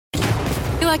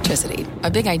Electricity,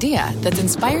 a big idea that's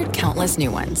inspired countless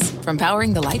new ones. From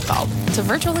powering the light bulb to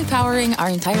virtually powering our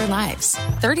entire lives.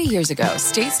 30 years ago,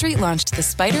 State Street launched the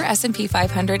SPDR S&P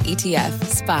 500 ETF,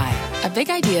 SPY. A big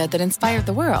idea that inspired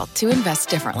the world to invest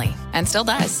differently. And still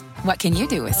does. What can you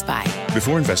do with SPY?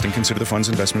 Before investing, consider the fund's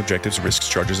investment objectives, risks,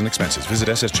 charges, and expenses. Visit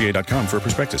ssga.com for a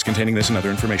prospectus containing this and other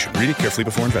information. Read it carefully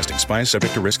before investing. SPY is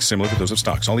subject to risks similar to those of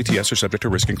stocks. All ETFs are subject to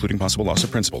risk, including possible loss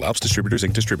of principal. Alps Distributors,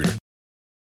 Inc. Distributor.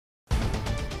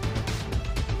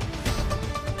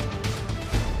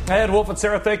 Ed, Wolf, and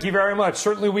Sarah, thank you very much.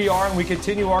 Certainly we are, and we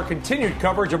continue our continued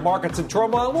coverage of markets in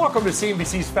turmoil. Welcome to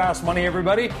CNBC's Fast Money,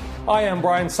 everybody. I am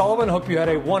Brian Sullivan. Hope you had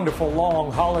a wonderful,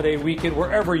 long holiday weekend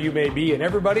wherever you may be, and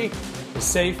everybody is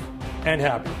safe and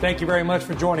happy. Thank you very much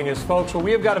for joining us, folks. Well,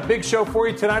 we have got a big show for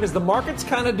you tonight as the markets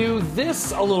kind of do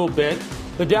this a little bit.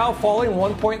 The Dow falling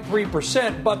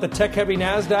 1.3%, but the tech-heavy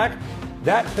NASDAQ,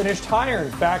 that finished higher.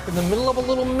 In fact, in the middle of a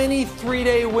little mini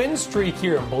three-day win streak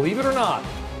here, believe it or not.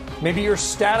 Maybe your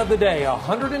stat of the day,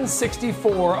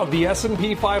 164 of the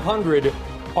S&P 500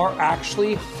 are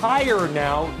actually higher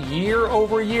now year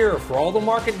over year. For all the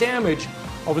market damage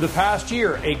over the past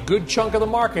year, a good chunk of the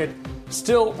market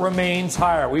still remains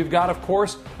higher. We've got, of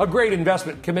course, a great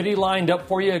investment committee lined up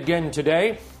for you again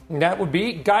today. And that would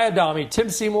be Guy Adami,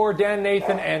 Tim Seymour, Dan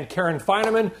Nathan, and Karen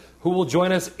Feineman, who will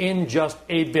join us in just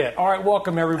a bit. All right,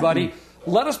 welcome, everybody.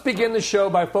 Let us begin the show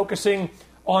by focusing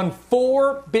on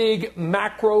four big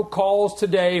macro calls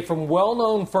today from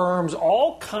well-known firms,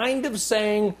 all kind of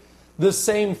saying the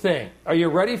same thing. Are you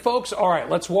ready, folks? All right,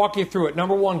 let's walk you through it.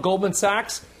 Number one, Goldman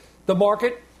Sachs, the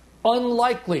market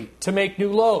unlikely to make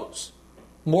new lows.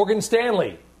 Morgan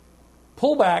Stanley,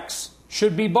 pullbacks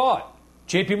should be bought.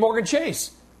 JP Morgan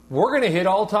Chase, we're going to hit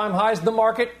all-time highs in the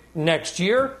market next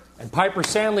year. And Piper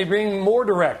Sandler being more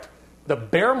direct. The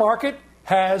bear market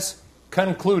has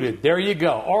concluded. There you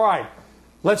go. All right.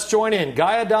 Let's join in.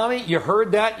 Guy Adami, you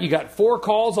heard that. You got four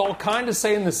calls, all kind of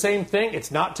saying the same thing. It's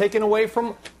not taken away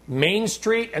from Main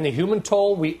Street and the human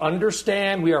toll. We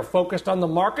understand. We are focused on the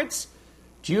markets.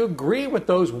 Do you agree with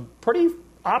those pretty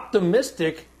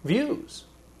optimistic views?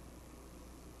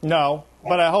 No,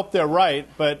 but I hope they're right.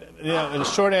 But the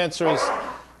short answer is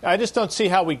I just don't see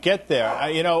how we get there.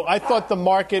 I thought the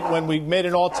market, when we made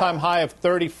an all-time high of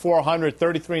 3,400,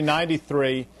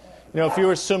 3,393, if you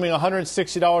were assuming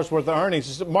 $160 worth of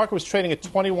earnings, the market was trading at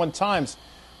 21 times.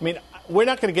 I mean, we're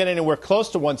not going to get anywhere close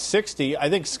to 160. I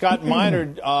think Scott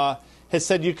Minerd has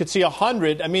said you could see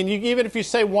 100. I mean, even if you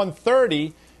say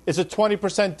 130, it's a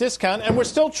 20% discount, and we're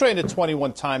still trading at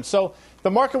 21 times. So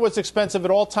the market was expensive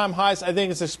at all-time highs. I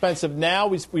think it's expensive now.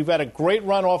 We've had a great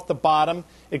run off the bottom.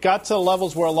 It got to the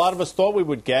levels where a lot of us thought we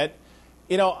would get.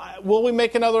 Will we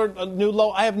make another new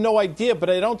low? I have no idea, but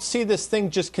I don't see this thing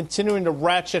just continuing to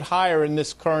ratchet higher in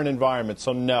this current environment,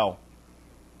 so no.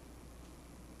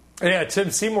 Yeah,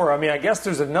 Tim Seymour, I guess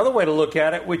there's another way to look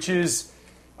at it, which is,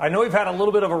 I know we've had a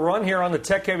little bit of a run here on the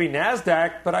tech-heavy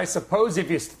NASDAQ, but I suppose if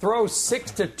you throw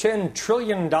 $6 to $10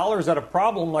 trillion at a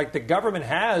problem like the government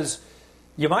has,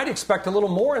 you might expect a little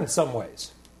more in some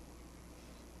ways.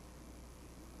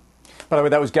 By the way,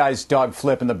 that was Guy's dog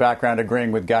Flip in the background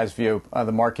agreeing with Guy's view of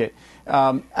the market.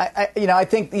 I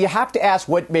think you have to ask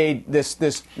what made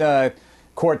this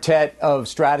quartet of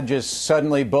strategists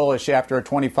suddenly bullish after a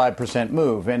 25%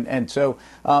 move. And so,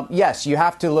 yes, you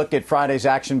have to look at Friday's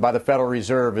action by the Federal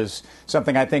Reserve as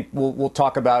something I think we'll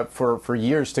talk about for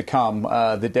years to come,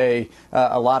 the day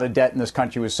a lot of debt in this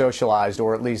country was socialized,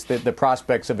 or at least the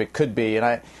prospects of it could be.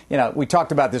 And we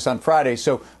talked about this on Friday.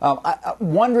 So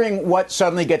wondering what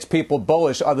suddenly gets people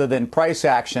bullish other than price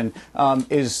action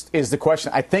is the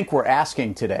question I think we're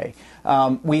asking today.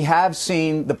 We have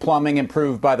seen the plumbing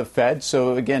improved by the Fed.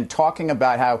 So, again, talking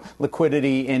about how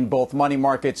liquidity in both money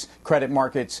markets, credit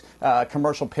markets,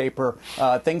 commercial paper,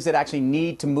 things that actually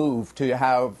need to move to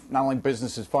have not only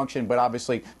businesses function, but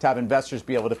obviously to have investors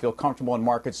be able to feel comfortable in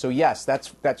markets. So, yes,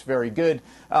 that's very good.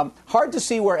 Hard to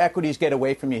see where equities get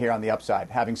away from you here on the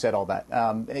upside, having said all that.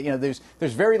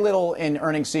 There's very little in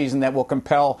earnings season that will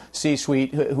compel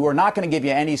C-suite, who are not going to give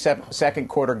you any second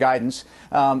quarter guidance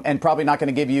and probably not going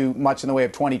to give you much in the way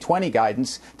of 2020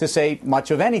 guidance to say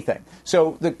much of anything.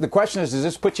 So the question is, does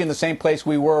this put you in the same place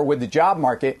we were with the job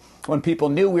market when people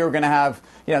knew we were going to have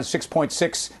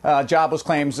 6.6 jobless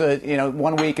claims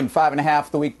 1 week and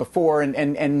 5.5 the week before,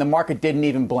 and the market didn't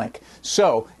even blink.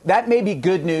 So that may be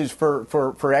good news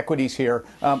for equities here.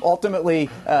 Ultimately,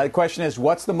 the question is,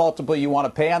 what's the multiple you want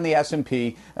to pay on the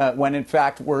S&P when in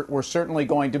fact we're certainly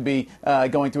going to be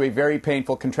going through a very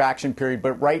painful contraction period.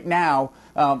 But right now,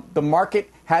 the market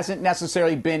hasn't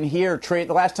necessarily been here. The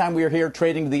last time we were here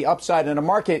trading to the upside in a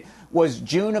market was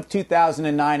June of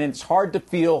 2009, and it's hard to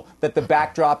feel that the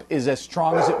backdrop is as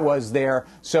strong as it was there.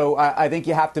 So I think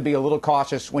you have to be a little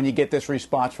cautious when you get this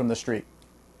response from the street.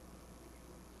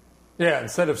 Yeah,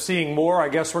 instead of seeing more, I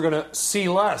guess we're going to see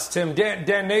less. Tim,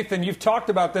 Dan Nathan, you've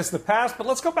talked about this in the past, but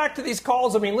let's go back to these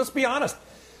calls. I mean, let's be honest.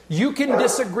 You can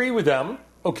disagree with them,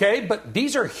 okay, but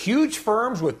these are huge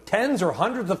firms with tens or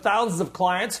hundreds of thousands of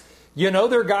clients. You know,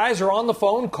 their guys are on the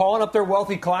phone calling up their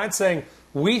wealthy clients saying,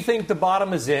 we think the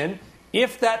bottom is in.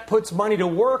 If that puts money to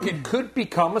work, it could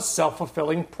become a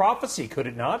self-fulfilling prophecy, could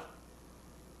it not?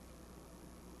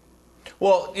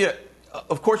 Well, yeah.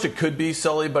 Of course it could be,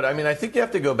 Sully, but I mean, I think you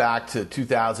have to go back to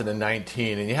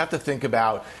 2019 and you have to think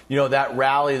about, that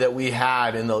rally that we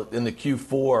had in the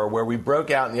Q4 where we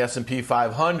broke out in the S&P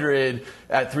 500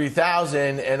 at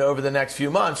 3,000 and over the next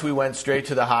few months we went straight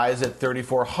to the highs at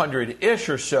 3,400-ish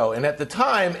or so. And at the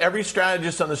time, every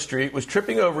strategist on the street was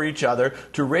tripping over each other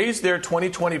to raise their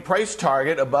 2020 price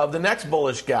target above the next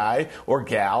bullish guy or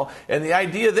gal. And the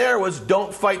idea there was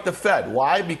don't fight the Fed.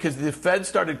 Why? Because the Fed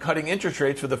started cutting interest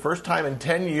rates for the first time in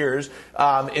 10 years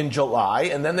in July,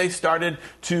 and then they started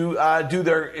to do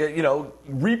their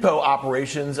repo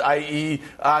operations, i.e.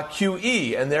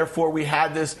 QE, and therefore we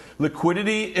had this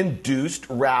liquidity-induced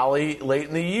rally late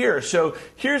in the year. So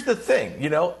here's the thing,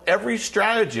 every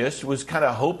strategist was kind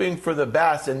of hoping for the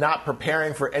best and not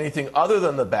preparing for anything other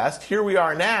than the best. Here we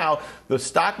are now. The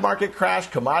stock market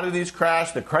crashed, commodities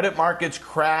crashed, the credit markets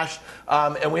crashed,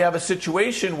 and we have a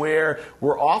situation where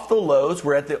we're off the lows.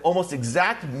 We're at the almost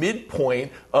exact midpoint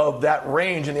of that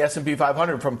range in the S&P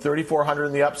 500 from 3,400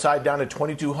 in the upside down to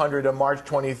 2,200 on March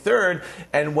 23rd.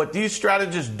 And what these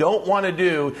strategists don't want to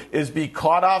do is be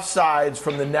caught off sides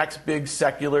from the next big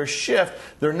secular shift.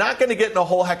 They're not going to get in a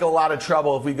whole heck of a lot of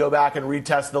trouble if we go back and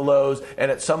retest the lows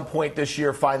and at some point this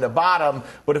year find the bottom.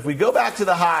 But if we go back to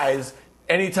the highs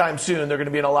anytime soon, they're going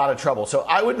to be in a lot of trouble. So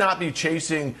I would not be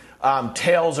chasing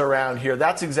tails around here.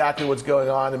 That's exactly what's going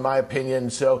on, in my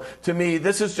opinion. So to me,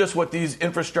 this is just what these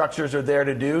infrastructures are there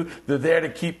to do. They're there to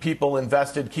keep people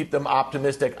invested, keep them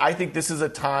optimistic. I think this is a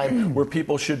time where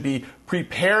people should be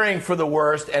preparing for the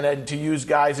worst and, to use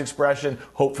Guy's expression,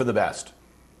 hope for the best.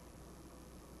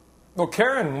 Well,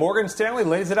 Karen, Morgan Stanley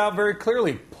lays it out very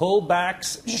clearly.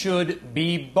 Pullbacks should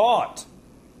be bought.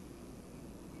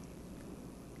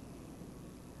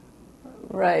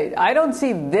 Right. I don't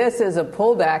see this as a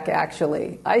pullback,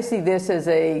 actually. I see this as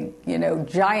a,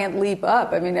 giant leap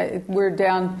up. I mean, we're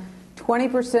down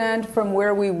 20% from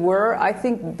where we were. I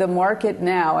think the market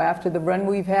now, after the run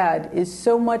we've had, is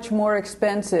so much more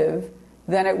expensive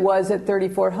than it was at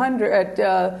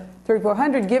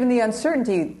 3,400, given the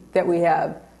uncertainty that we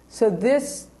have. So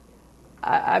this,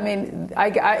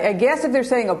 I guess if they're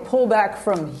saying a pullback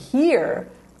from here,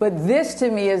 but this,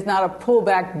 to me, is not a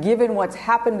pullback given what's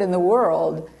happened in the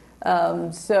world.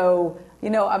 I'm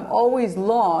always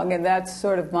long, and that's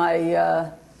sort of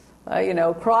my,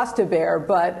 cross to bear.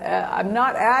 But I'm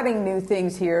not adding new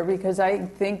things here because I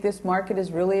think this market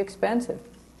is really expensive.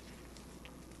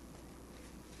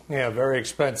 Yeah, very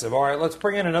expensive. All right, let's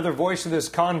bring in another voice of this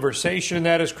conversation, and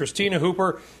that is Christina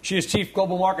Hooper. She is Chief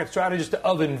Global Market Strategist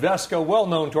of Invesco, well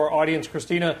known to our audience.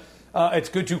 Christina, it's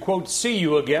good to, quote, see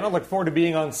you again. I look forward to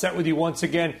being on set with you once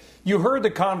again. You heard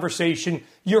the conversation.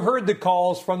 You heard the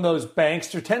calls from those banks.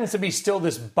 There tends to be still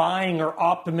this buying or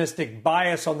optimistic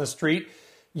bias on the street.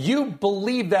 You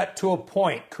believe that to a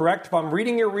point, correct? If I'm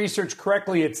reading your research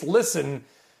correctly, it's listen,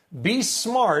 be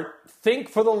smart, think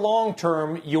for the long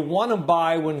term. You want to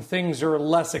buy when things are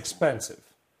less expensive.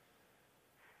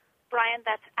 Brian,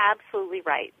 that's absolutely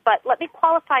right. But let me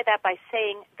qualify that by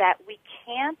saying that we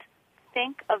can't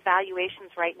think of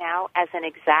valuations right now as an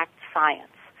exact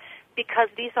science because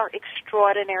these are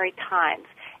extraordinary times.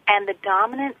 And the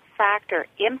dominant factor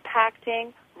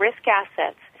impacting risk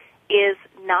assets is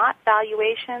not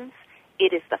valuations,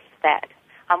 it is the Fed.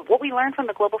 What we learned from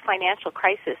the global financial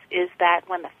crisis is that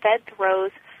when the Fed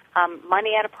throws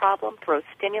money at a problem, throws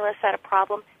stimulus at a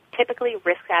problem, typically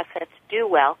risk assets do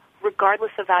well,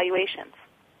 regardless of valuations.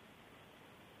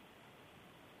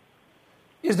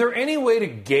 Is there any way to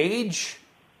gauge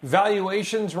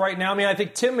valuations right now? I mean, I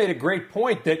think Tim made a great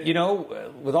point that,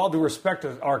 with all due respect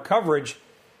to our coverage,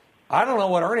 I don't know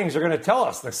what earnings are going to tell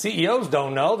us. The CEOs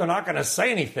don't know. They're not going to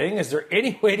say anything. Is there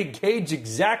any way to gauge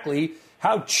exactly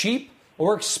how cheap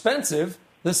or expensive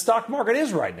the stock market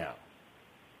is right now?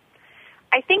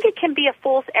 I think it can be a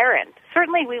fool's errand.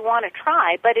 Certainly we want to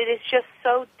try, but it is just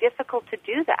so difficult to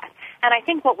do that. And I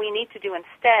think what we need to do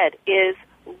instead is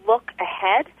look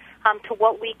ahead to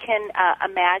what we can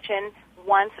imagine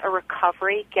once a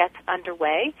recovery gets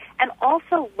underway, and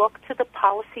also look to the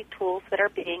policy tools that are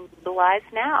being utilized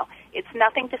now. It's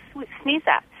nothing to sneeze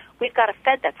at. We've got a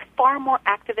Fed that's far more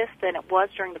activist than it was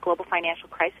during the global financial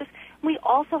crisis. We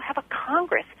also have a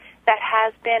Congress that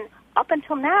has been, up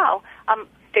until now,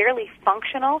 fairly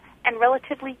functional and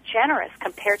relatively generous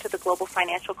compared to the global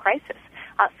financial crisis.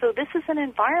 So this is an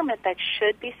environment that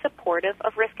should be supportive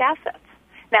of risk assets.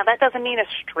 Now, that doesn't mean a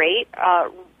straight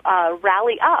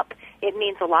rally up. It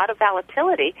means a lot of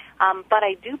volatility, but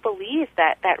I do believe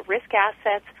that risk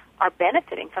assets are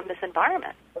benefiting from this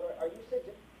environment.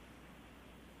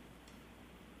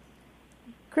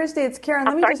 Christy, it's Karen.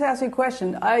 Let me just ask you a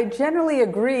question. I generally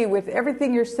agree with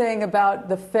everything you're saying about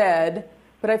the Fed,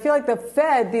 but I feel like the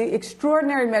Fed, the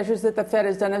extraordinary measures that the Fed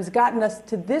has done, has gotten us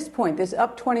to this point, this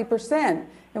up 20%.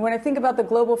 And when I think about the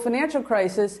global financial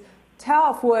crisis,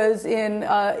 TALF was in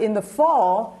the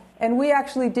fall, and we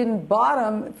actually didn't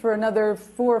bottom for another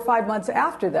 4 or 5 months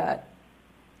after that.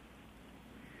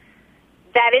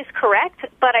 That is correct,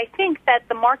 but I think that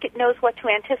the market knows what to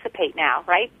anticipate now,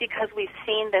 right? Because we've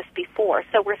seen this before.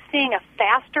 So we're seeing a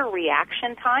faster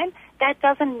reaction time. That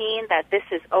doesn't mean that this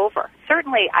is over.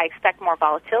 Certainly, I expect more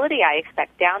volatility. I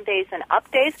expect down days and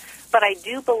up days, but I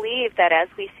do believe that as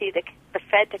we see the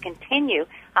Fed to continue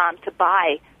to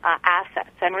buy assets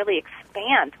and really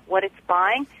expand what it's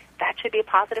buying, that should be a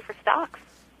positive for stocks.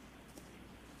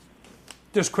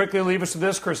 Just quickly leave us with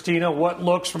this, Christina. What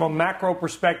looks from a macro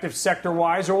perspective,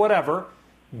 sector-wise or whatever,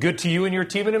 good to you and your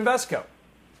team at Invesco?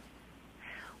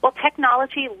 Well,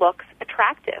 technology looks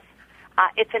attractive.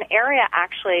 It's an area,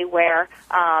 actually, where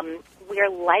we are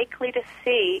likely to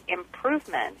see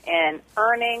improvement in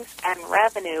earnings and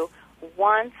revenue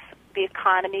once the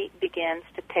economy begins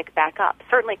to pick back up.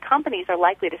 Certainly, companies are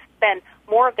likely to spend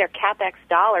more of their CapEx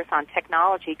dollars on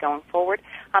technology going forward.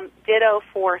 Ditto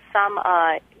for some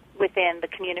within the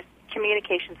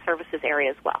communication services area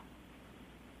as well.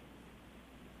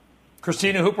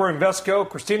 Christina Hooper, Invesco.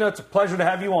 Christina, it's a pleasure to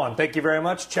have you on. Thank you very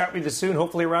much. Chat with you soon,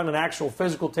 hopefully around an actual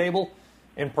physical table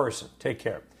in person. Take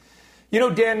care. You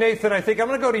know, Dan, Nathan, I think I'm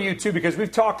going to go to you, too, because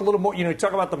we've talked a little more, you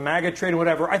talk about the MAGA trade and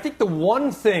whatever. I think the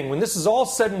one thing, when this is all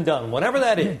said and done, whenever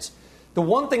that is, the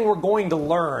one thing we're going to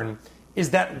learn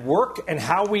is that work and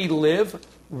how we live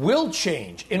will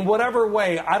change in whatever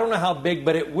way. I don't know how big,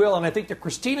 but it will. And I think to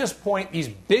Christina's point, these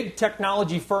big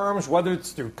technology firms, whether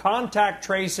it's through contact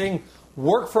tracing,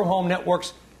 work from home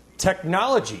networks,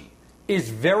 technology is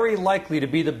very likely to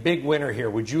be the big winner here.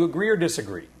 Would you agree or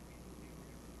disagree?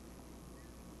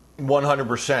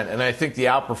 100%. And I think the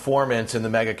outperformance in the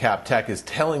mega cap tech is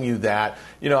telling you that.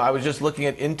 I was just looking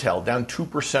at Intel, down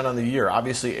 2% on the year.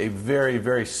 Obviously, a very,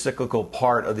 very cyclical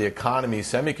part of the economy,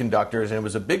 semiconductors, and it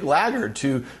was a big laggard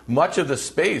to much of the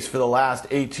space for the last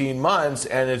 18 months,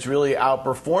 and it's really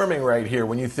outperforming right here.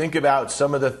 When you think about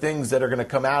some of the things that are going to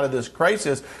come out of this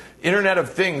crisis, Internet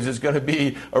of Things is going to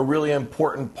be a really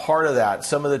important part of that.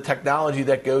 Some of the technology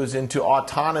that goes into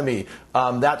autonomy,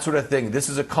 that sort of thing. This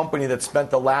is a company that spent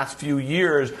the last few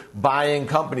years buying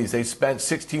companies. They spent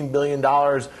 $16 billion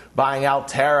buying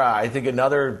Altera. I think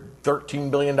another $13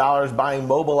 billion buying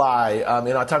Mobileye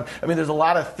in autonomy. I mean, there's a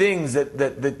lot of things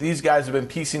that these guys have been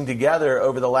piecing together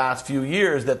over the last few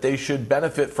years that they should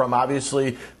benefit from.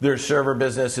 Obviously, their server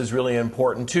business is really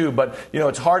important too. But,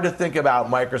 it's hard to think about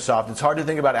Microsoft. It's hard to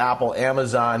think about Apple,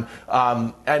 Amazon,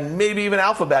 and maybe even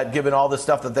Alphabet, given all the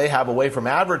stuff that they have away from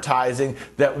advertising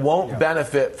that won't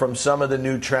benefit from some of the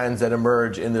new trends that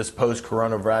emerge in this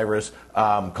post-coronavirus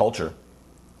culture.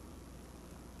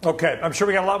 Okay, I'm sure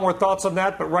we got a lot more thoughts on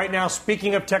that, but right now,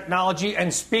 speaking of technology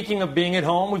and speaking of being at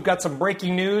home, we've got some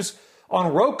breaking news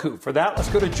on Roku. For that, let's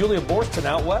go to Julia Boorstin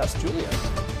out west. Julia.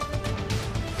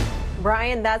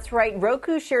 Brian, that's right.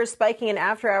 Roku shares spiking in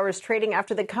after-hours trading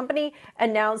after the company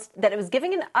announced that it was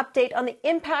giving an update on the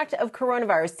impact of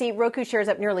coronavirus. See, Roku shares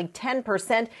up nearly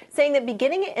 10%, saying that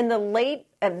beginning in the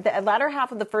latter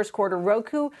half of the first quarter,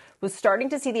 Roku was starting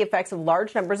to see the effects of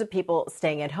large numbers of people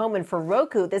staying at home. And for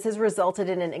Roku, this has resulted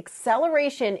in an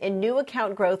acceleration in new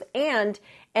account growth and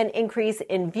an increase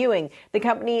in viewing. The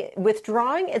company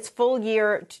withdrawing its full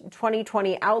year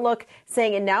 2020 outlook,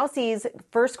 saying it now sees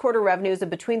first quarter revenues of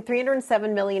between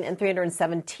 $307 million and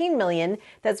 $317 million.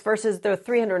 That's versus the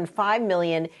 $305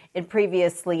 million it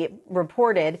previously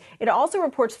reported. It also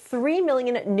reports 3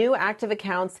 million new active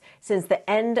accounts since the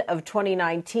end of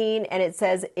 2019, and it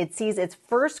says it sees its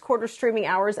first quarter streaming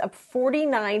hours up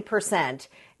 49%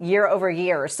 year over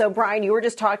year. So, Brian, you were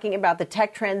just talking about the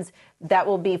tech trends that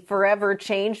will be forever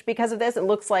changed because of this. It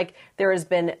looks like there has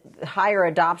been higher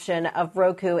adoption of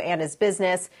Roku and his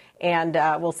business, and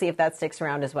we'll see if that sticks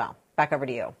around as well. Back over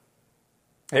to you.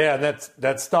 Yeah,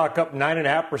 that stock up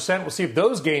 9.5%. We'll see if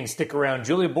those gains stick around.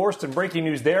 Julia Boorstin, breaking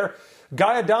news there.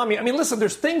 Guy Adami, I mean, listen,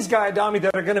 there's things, Guy Adami,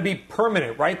 that are going to be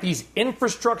permanent, right? These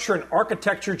infrastructure and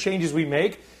architecture changes we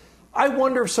make. I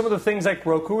wonder if some of the things like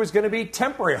Roku is going to be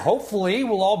temporary. Hopefully,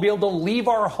 we'll all be able to leave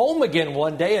our home again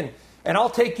one day, and I'll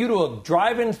take you to a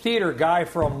drive-in theater, Guy,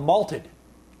 from Malted.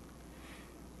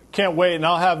 Can't wait, and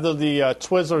I'll have the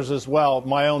Twizzlers as well,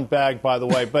 my own bag, by the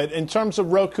way. But in terms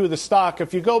of Roku, the stock,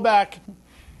 if you go back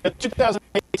in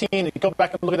 2018, you go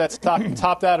back and look at that stock, it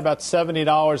topped out about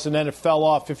 $70, and then it fell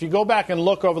off. If you go back and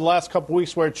look over the last couple of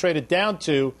weeks where it traded down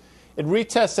to, it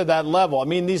retested that level. I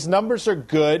mean, these numbers are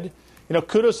good. You know,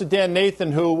 kudos to Dan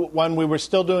Nathan, who, when we were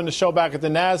still doing the show back at the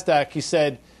NASDAQ, he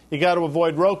said, you got to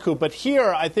avoid Roku. But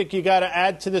here, I think you got to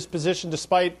add to this position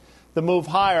despite the move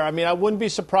higher. I mean, I wouldn't be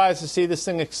surprised to see this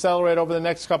thing accelerate over the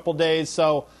next couple of days.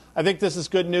 So I think this is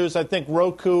good news. I think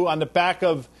Roku, on the back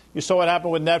of, you saw what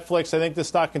happened with Netflix, I think the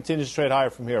stock continues to trade higher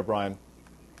from here, Brian.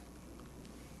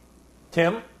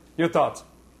 Tim, your thoughts?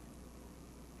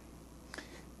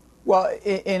 Well,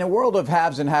 in a world of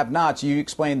haves and have-nots, you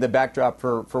explained the backdrop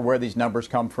for where these numbers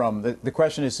come from. The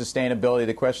question is sustainability.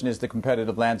 The question is the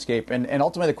competitive landscape. And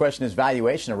ultimately, the question is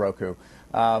valuation of Roku.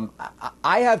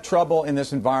 I have trouble in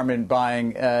this environment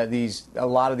buying a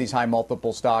lot of these high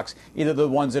multiple stocks, either the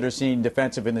ones that are seen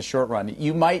defensive in the short run.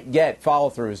 You might get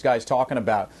follow-throughs, guys talking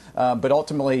about. But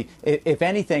ultimately, if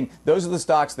anything, those are the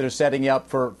stocks that are setting you up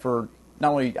for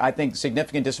not only, I think,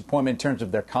 significant disappointment in terms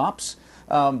of their comps,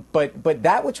 but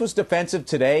that which was defensive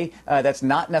today, that's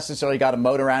not necessarily got a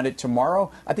moat around it tomorrow.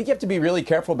 I think you have to be really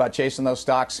careful about chasing those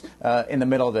stocks in the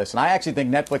middle of this. And I actually think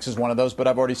Netflix is one of those, but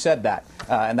I've already said that.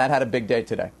 And that had a big day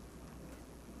today.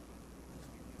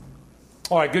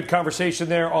 All right, good conversation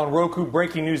there on Roku.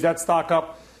 Breaking news, that stock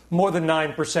up more than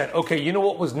 9%. Okay, you know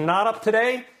what was not up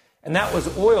today? And that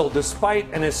was oil,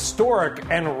 despite an historic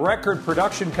and record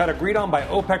production cut agreed on by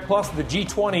OPEC Plus and the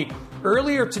G20.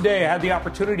 Earlier today, I had the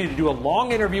opportunity to do a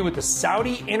long interview with the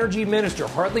Saudi energy minister.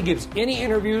 Hardly gives any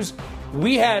interviews.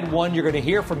 We had one. You're going to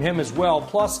hear from him as well.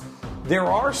 Plus, there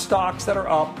are stocks that are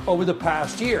up over the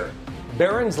past year.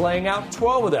 Barron's laying out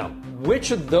 12 of them. Which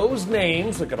of those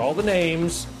names, look at all the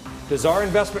names, does our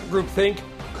investment group think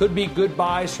could be good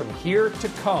buys from here to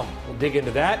come? We'll dig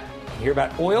into that and hear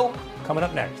about oil coming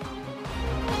up next.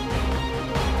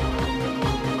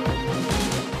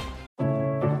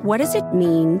 What does it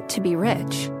mean to be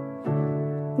rich?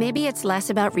 Maybe it's less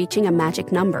about reaching a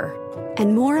magic number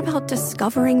and more about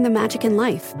discovering the magic in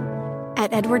life.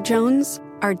 At Edward Jones,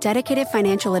 our dedicated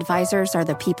financial advisors are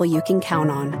the people you can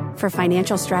count on for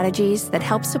financial strategies that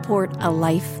help support a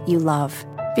life you love.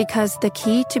 Because the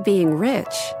key to being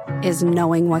rich is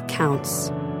knowing what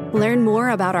counts. Learn more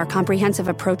about our comprehensive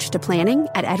approach to planning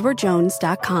at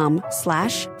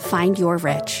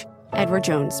edwardjones.com/findyourrich. Edward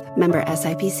Jones, member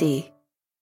SIPC.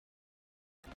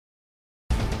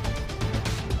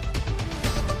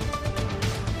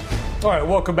 All right,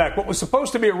 welcome back. What was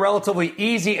supposed to be a relatively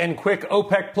easy and quick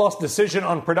OPEC Plus decision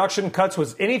on production cuts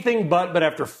was anything but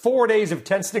after 4 days of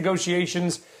tense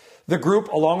negotiations, the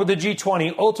group, along with the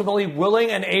G20, ultimately willing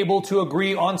and able to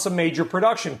agree on some major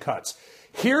production cuts.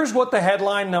 Here's what the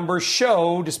headline numbers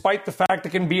show, despite the fact it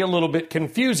can be a little bit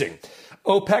confusing.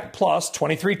 OPEC Plus,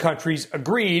 23 countries,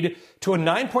 agreed to a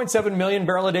 9.7 million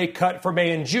barrel a day cut for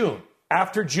May and June.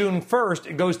 After June 1st,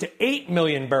 it goes to 8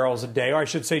 million barrels a day, or I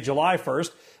should say July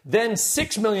 1st, then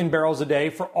 6 million barrels a day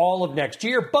for all of next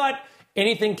year. But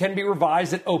anything can be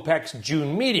revised at OPEC's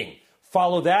June meeting.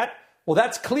 Follow that? Well,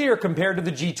 that's clear compared to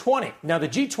the G20. Now, the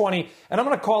G20, and I'm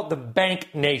going to call it the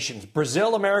bank nations,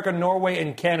 Brazil, America, Norway,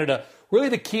 and Canada, really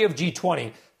the key of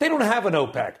G20. They don't have an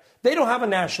OPEC. They don't have a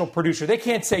national producer. They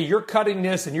can't say you're cutting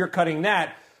this and you're cutting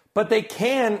that, but they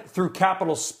can, through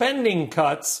capital spending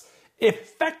cuts,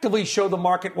 effectively show the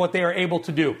market what they are able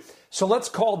to do. So let's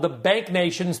call the bank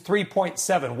nations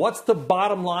 3.7. What's the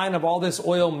bottom line of all this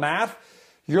oil math?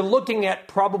 You're looking at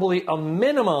probably a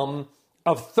minimum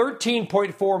of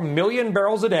 13.4 million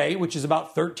barrels a day, which is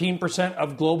about 13%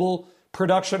 of global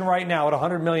production right now at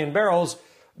 100 million barrels,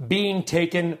 being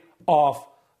taken off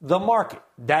the market.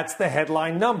 That's the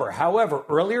headline number. However,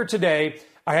 earlier today,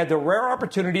 I had the rare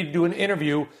opportunity to do an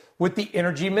interview with the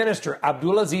energy minister,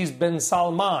 Abdulaziz bin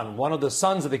Salman, one of the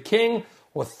sons of the king,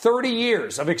 with 30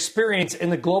 years of experience in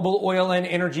the global oil and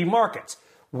energy markets.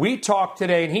 We talked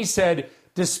today, and he said,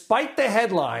 despite the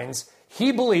headlines,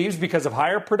 he believes, because of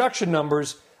higher production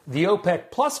numbers, the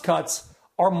OPEC Plus cuts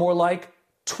are more like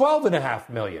 12.5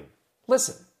 million.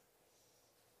 Listen.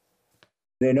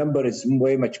 The number is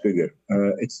way much bigger.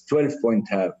 It's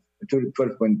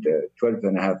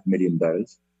 12.5 million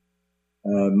barrels.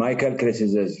 My calculus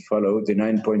is as follows. The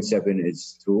 9.7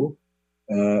 is true.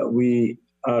 We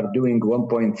are doing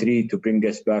 1.3 to bring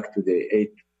us back to the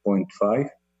 0.5.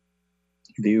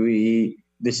 The UAE,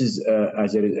 this is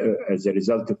as a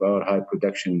result of our high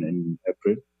production in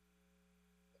April.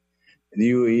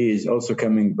 The UAE is also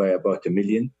coming by about 1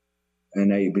 million.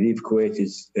 And I believe Kuwait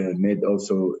is made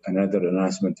also another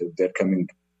announcement that they're coming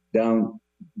down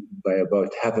by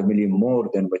about 500,000 more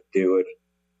than what they were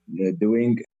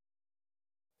doing.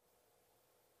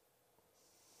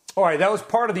 All right, that was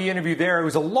part of the interview there. It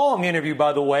was a long interview,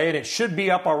 by the way, and it should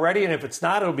be up already. And if it's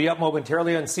not, it'll be up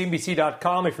momentarily on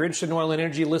CNBC.com. If you're interested in oil and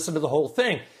energy, listen to the whole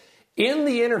thing. In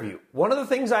the interview, one of the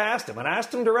things I asked him, and I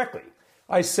asked him directly,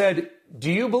 I said,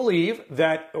 do you believe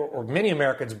that, or many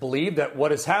Americans believe, that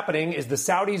what is happening is the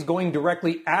Saudis going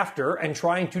directly after and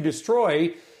trying to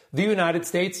destroy the United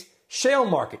States shale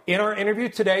market? In our interview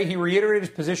today, he reiterated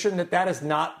his position that that is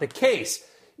not the case.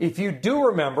 If you do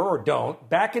remember, or don't,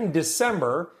 back in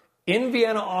December, in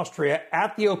Vienna, Austria,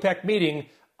 at the OPEC meeting,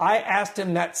 I asked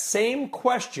him that same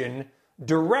question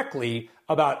directly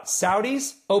about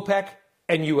Saudis, OPEC,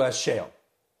 and U.S. shale.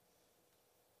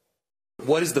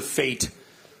 What is the fate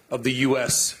of the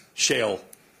U.S. shale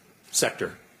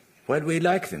sector? Well, we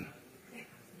like them.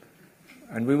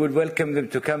 And we would welcome them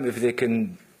to come if they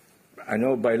can. I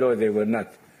know by law they were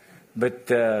not. But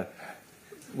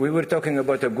we were talking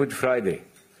about a Good Friday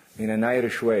in an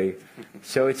Irish way.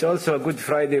 So it's also a Good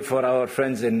Friday for our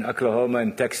friends in Oklahoma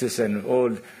and Texas and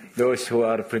all those who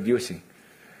are producing.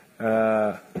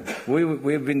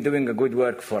 We've been doing a good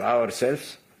work for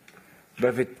ourselves,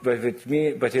 but if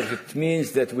it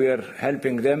means that we are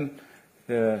helping them,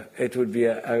 it would be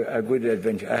a good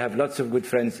adventure. I have lots of good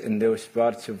friends in those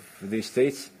parts of the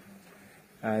States,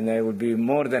 and I would be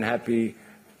more than happy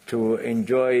to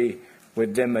enjoy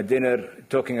with them a dinner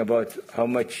talking about how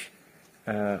much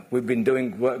we've been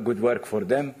doing good work for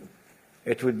them.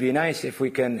 It would be nice if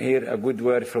we can hear a good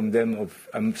word from them,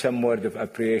 of some word of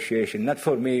appreciation, not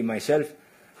for me, myself,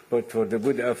 but for the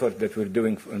good effort that we're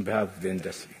doing on behalf of the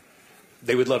industry.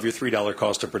 They would love your $3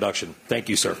 cost of production. Thank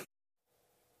you, sir.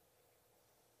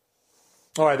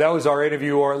 All right, that was our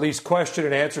interview, or at least question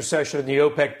and answer session in the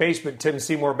OPEC basement. Tim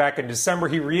Seymour back in December.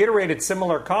 He reiterated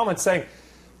similar comments, saying,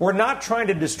 we're not trying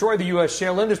to destroy the U.S.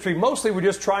 shale industry. Mostly, we're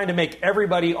just trying to make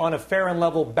everybody on a fair and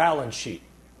level balance sheet.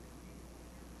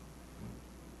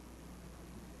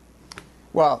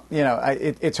 Well, you know,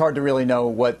 it's hard to really know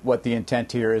what the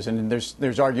intent here is, and there's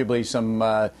arguably some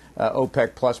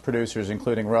OPEC plus producers,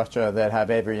 including Russia, that have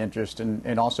every interest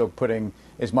in also putting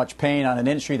as much pain on an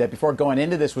industry that before going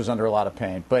into this was under a lot of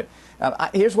pain. But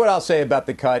here's what I'll say about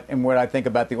the cut and what I think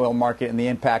about the oil market and the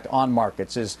impact on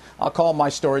markets is I'll call my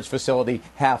storage facility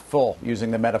half full,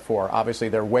 using the metaphor. Obviously,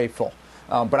 they're way full.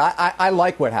 But I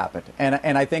like what happened.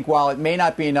 And I think while it may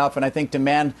not be enough, and I think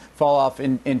demand fall off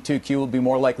in 2Q will be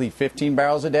more likely 15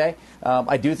 barrels a day,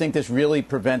 I do think this really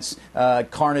prevents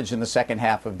carnage in the second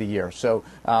half of the year. So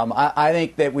I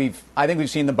think that we've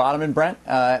seen the bottom in Brent,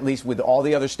 at least with all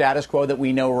the other status quo that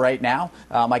we know right now.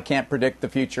 I can't predict the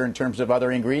future in terms of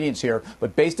other ingredients here.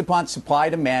 But based upon supply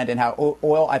demand and how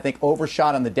oil, I think,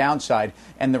 overshot on the downside,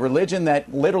 and the religion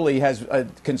that literally has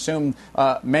consumed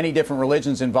many different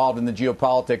religions involved in the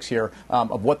geopolitics here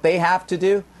of what they have to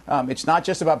do. It's not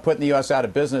just about putting the U.S. out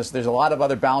of business. There's a lot of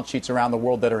other balance sheets around the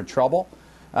world that are in trouble.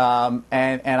 And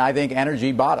I think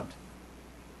energy bottomed.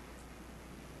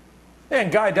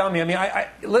 And Guy Adami, I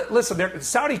mean, listen, their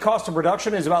Saudi cost of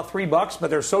production is about $3, but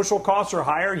their social costs are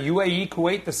higher. UAE,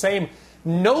 Kuwait, the same.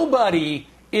 Nobody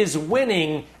is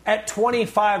winning at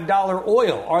 $25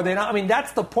 oil, are they not? I mean,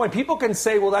 that's the point. People can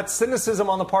say, well, that's cynicism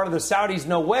on the part of the Saudis.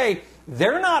 No way.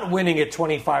 They're not winning at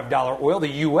 $25 oil. The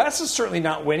U.S. is certainly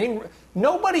not winning.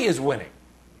 Nobody is winning.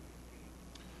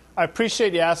 I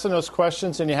appreciate you asking those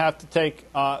questions, and you have to take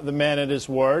the man at his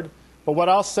word. But what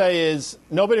I'll say is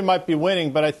nobody might be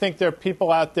winning, but I think there are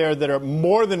people out there that are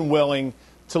more than willing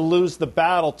to lose the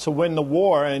battle to win the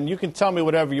war. And you can tell me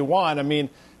whatever you want. I mean,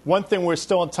 one thing we're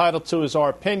still entitled to is our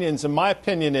opinions. And my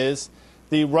opinion is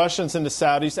the Russians and the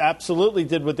Saudis absolutely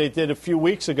did what they did a few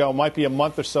weeks ago, might be a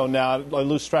month or so now, I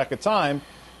lose track of time,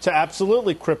 to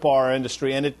absolutely cripple our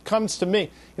industry. And it comes to me,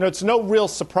 you know, it's no real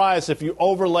surprise if you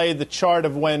overlay the chart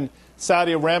of when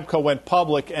Saudi Aramco went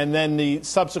public and then the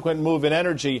subsequent move in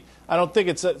energy. I don't think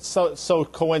it's so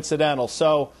coincidental.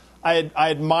 So I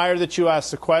admire that you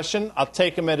asked the question. I'll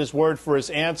take him at his word for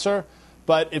his answer.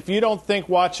 But if you don't think,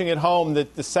 watching at home,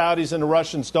 that the Saudis and the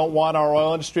Russians don't want our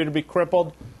oil industry to be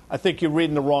crippled, I think you're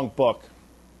reading the wrong book.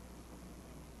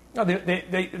 No,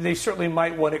 they certainly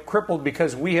might want it crippled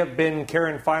because we have been,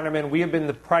 Karen Finerman, we have been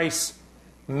the price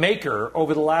maker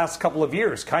over the last couple of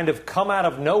years, kind of come out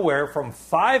of nowhere from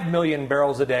 5 million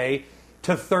barrels a day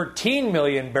to 13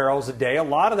 million barrels a day. A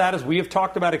lot of that, as we have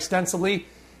talked about extensively,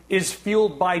 is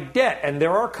fueled by debt. And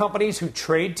there are companies who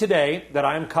trade today that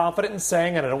I'm confident in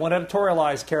saying, and I don't want to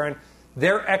editorialize, Karen,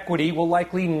 their equity will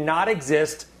likely not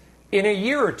exist in a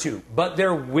year or two. But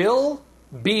there will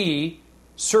be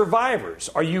survivors.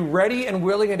 Are you ready and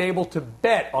willing and able to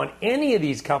bet on any of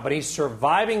these companies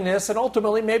surviving this and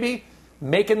ultimately maybe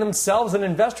making themselves and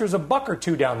investors $1 or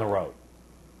 $2 down the road?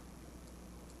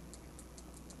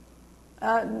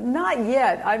 Not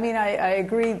yet. I mean, I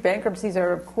agree bankruptcies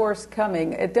are, of course,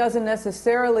 coming. It doesn't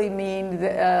necessarily mean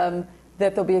that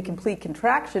there'll be a complete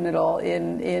contraction at all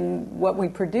in what we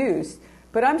produce.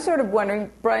 But I'm sort of wondering,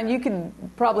 Brian, you can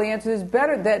probably answer this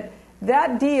better,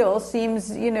 that deal seems,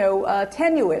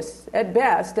 tenuous at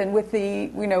best. And with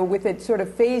with it sort of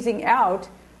phasing out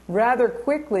rather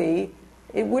quickly,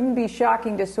 it wouldn't be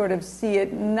shocking to sort of see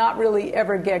it not really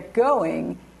ever get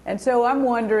going. And so I'm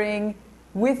wondering,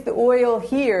 with the oil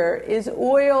here, is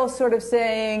oil sort of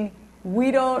saying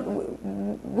we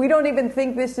don't even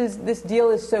think this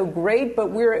deal is so great, but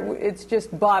it's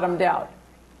just bottomed out,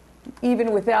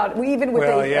 even with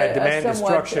a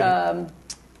somewhat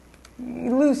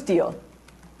loose deal.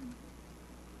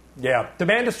 Yeah,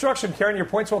 demand destruction, Karen. Your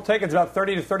point's well taken. It's about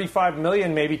 30 to 35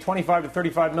 million, maybe 25 to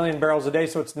 35 million barrels a day,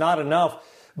 so it's not enough.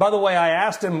 By the way, I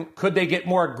asked him, could they get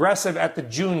more aggressive at the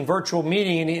June virtual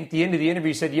meeting? And at the end of the interview,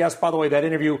 he said, yes. By the way, that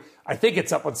interview, I think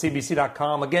it's up on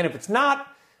CNBC.com. Again, if it's not,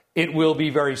 it will be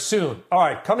very soon. All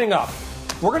right, coming up,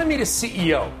 we're going to meet a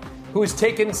CEO who has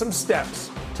taken some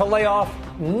steps to lay off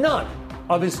none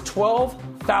of his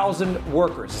 12,000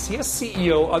 workers. Is he a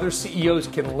CEO other CEOs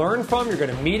can learn from? You're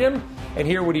going to meet him and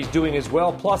hear what he's doing as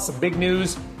well. Plus, some big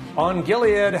news on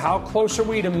Gilead. How close are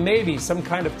we to maybe some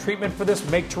kind of treatment for this?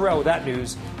 Meg Terrell with that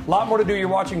news. A lot more to do. You're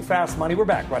watching Fast Money. We're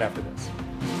back right after this.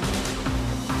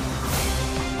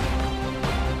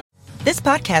 This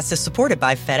podcast is supported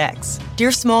by FedEx.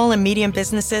 Dear small and medium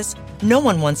businesses, no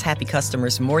one wants happy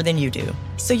customers more than you do.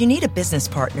 So you need a business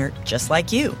partner just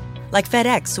like you. Like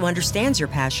FedEx, who understands your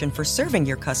passion for serving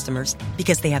your customers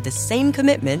because they have the same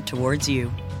commitment towards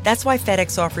you. That's why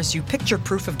FedEx offers you picture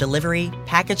proof of delivery,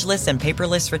 packageless and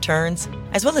paperless returns,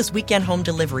 as well as weekend home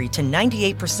delivery to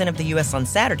 98% of the U.S. on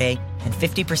Saturday and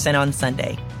 50% on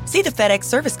Sunday. See the FedEx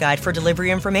service guide for delivery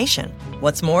information.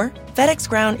 What's more, FedEx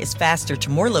Ground is faster to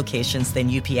more locations than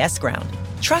UPS Ground.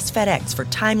 Trust FedEx for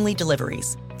timely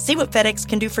deliveries. See what FedEx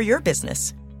can do for your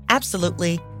business.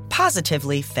 Absolutely,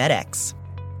 positively FedEx.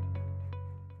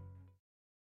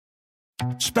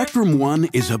 Spectrum One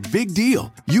is a big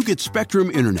deal. You get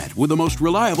Spectrum Internet with the most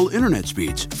reliable internet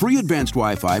speeds, free advanced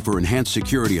Wi-Fi for enhanced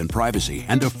security and privacy,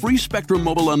 and a free Spectrum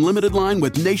Mobile Unlimited line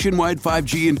with nationwide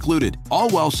 5G included, all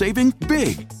while saving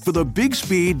big. For the big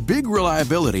speed, big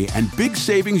reliability, and big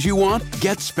savings you want,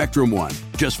 get Spectrum One.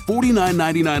 Just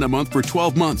 $49.99 a month for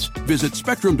 12 months. Visit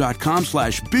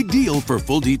spectrum.com/big deal for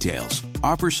full details.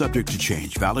 Offer subject to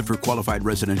change. Valid for qualified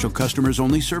residential customers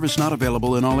only. Service not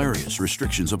available in all areas.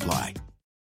 Restrictions apply.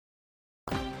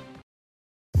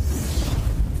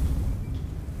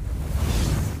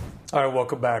 All right,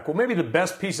 welcome back. Well, maybe the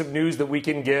best piece of news that we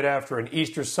can get after an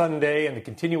Easter Sunday and the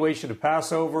continuation of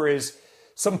Passover is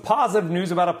some positive news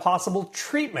about a possible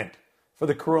treatment for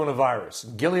the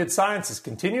coronavirus. Gilead Sciences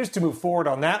continues to move forward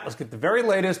on that. Let's get the very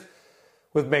latest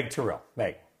with Meg Terrell.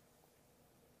 Meg.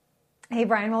 Hey,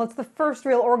 Brian. Well, it's the first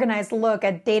real organized look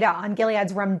at data on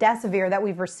Gilead's remdesivir that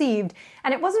we've received.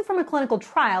 And it wasn't from a clinical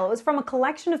trial. It was from a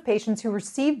collection of patients who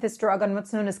received this drug on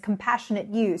what's known as compassionate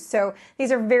use. So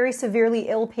these are very severely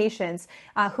ill patients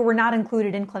who were not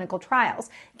included in clinical trials.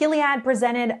 Gilead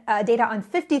presented data on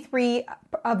 53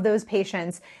 of those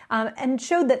patients and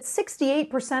showed that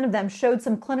 68% of them showed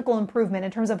some clinical improvement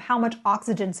in terms of how much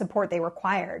oxygen support they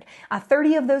required.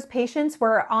 30 of those patients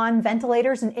were on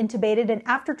ventilators and intubated, and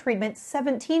after treatment,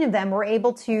 17 of them were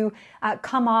able to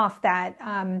come off that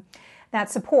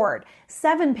support.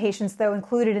 7 patients, though,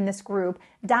 included in this group,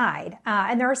 died.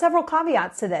 And there are several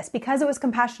caveats to this. Because it was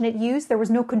compassionate use, there was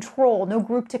no control, no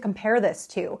group to compare this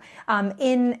to.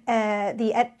 In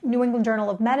the New England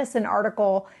Journal of Medicine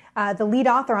article, the lead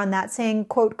author on that saying,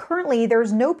 quote, currently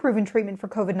there's no proven treatment for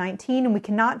COVID-19 and we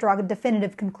cannot draw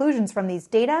definitive conclusions from these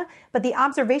data, but the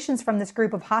observations from this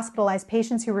group of hospitalized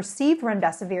patients who received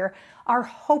remdesivir are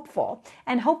hopeful.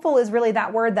 And hopeful is really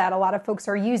that word that a lot of folks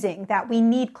are using, that we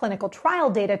need clinical trial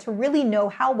data to really know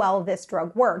how well this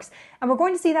drug works. And we're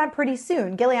going to see that pretty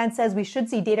soon. Gilead says we should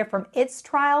see data from its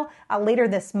trial later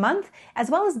this month, as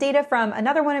well as data from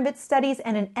another one of its studies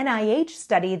and an NIH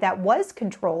study that was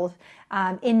controlled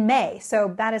in May.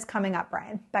 So that is coming up,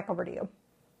 Brian. Back over to you.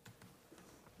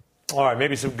 All right,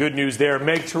 maybe some good news there.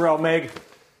 Meg Terrell. Meg,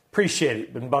 appreciate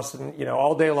it. Been busting,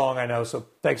 all day long, I know. So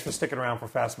thanks for sticking around for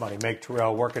Fast Money. Meg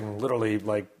Terrell working literally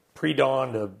like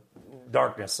pre-dawn to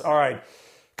darkness. All right.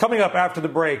 Coming up after the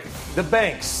break, the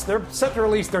banks, they're set to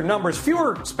release their numbers. Few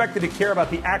are expected to care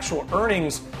about the actual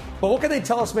earnings, but what can they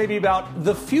tell us maybe about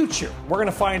the future? We're going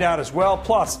to find out as well.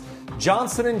 Plus,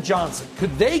 Johnson & Johnson,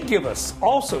 could they give us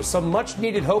also some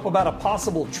much-needed hope about a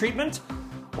possible treatment?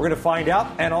 We're going to find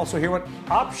out and also hear what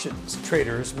options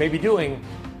traders may be doing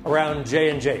around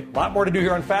J&J. A lot more to do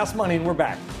here on Fast Money, and we're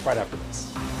back right after this.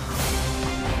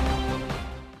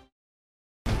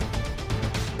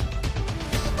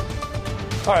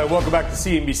 All right, welcome back to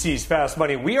CNBC's Fast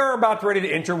Money. We are about ready to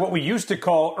enter what we used to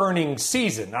call earnings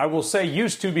season. I will say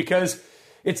used to because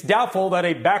it's doubtful that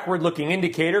a backward-looking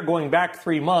indicator going back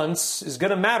 3 months is going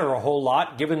to matter a whole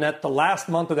lot, given that the last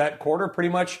month of that quarter pretty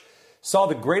much saw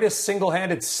the greatest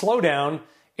single-handed slowdown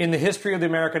in the history of the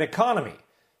American economy.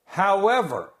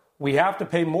 However, we have to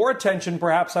pay more attention,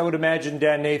 perhaps I would imagine,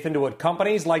 Dan Nathan, to what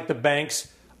companies like the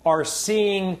banks are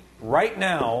seeing right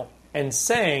now and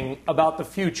saying about the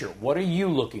future. What are you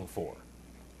looking for?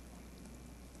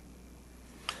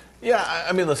 Yeah,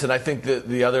 I mean, listen, I think that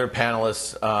the other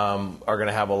panelists are going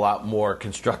to have a lot more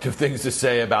constructive things to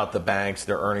say about the banks,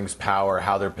 their earnings power,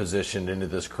 how they're positioned into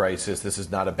this crisis. This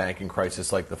is not a banking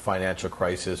crisis like the financial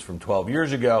crisis from 12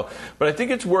 years ago. But I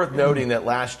think it's worth noting that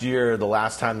last year, the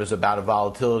last time there was a bout of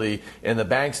volatility in the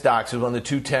bank stocks was when the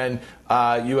 210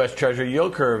 U.S. Treasury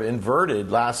yield curve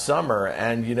inverted last summer.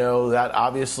 And, you know, that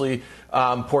obviously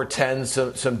portends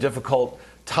some difficult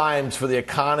times for the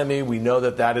economy. We know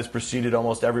that that has preceded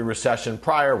almost every recession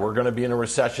prior. We're going to be in a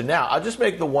recession now. I'll just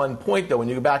make the one point, though. When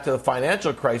you go back to the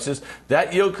financial crisis,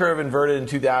 that yield curve inverted in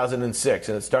 2006,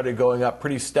 and it started going up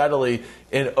pretty steadily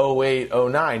in 08,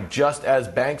 09, just as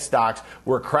bank stocks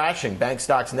were crashing. Bank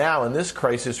stocks now in this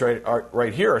crisis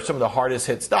right here are some of the hardest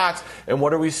hit stocks. And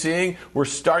what are we seeing? We're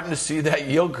starting to see that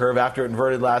yield curve after it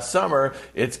inverted last summer.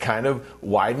 It's kind of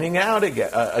widening out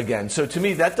again. So to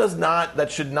me, that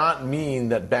should not mean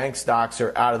that bank stocks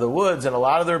are out of the woods. And a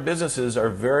lot of their businesses are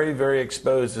very, very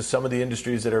exposed to some of the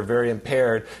industries that are very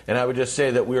impaired. And I would just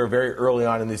say that we are very early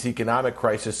on in this economic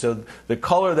crisis. So the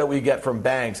color that we get from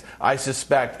banks, I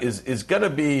suspect, is going to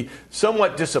be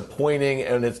somewhat disappointing,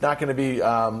 and it's not going to be.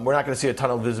 We're not going to see a ton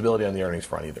of visibility on the earnings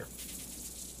front either.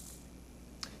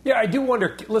 Yeah, I do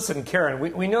wonder. Listen, Karen,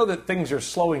 we know that things are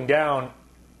slowing down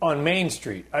on Main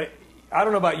Street. I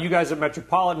don't know about you guys at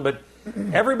Metropolitan, but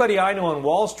everybody I know on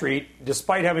Wall Street,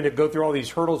 despite having to go through all these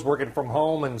hurdles working from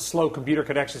home and slow computer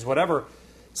connections, whatever,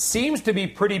 seems to be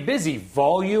pretty busy.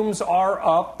 Volumes are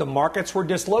up. The markets were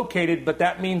dislocated, but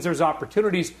that means there's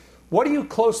opportunities. What are you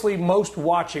closely most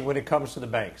watching when it comes to the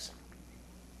banks?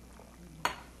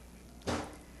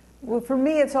 Well, for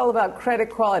me, it's all about credit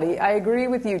quality. I agree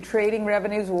with you. Trading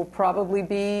revenues will probably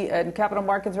be, and capital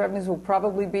markets revenues will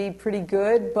probably be pretty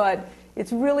good, but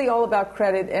it's really all about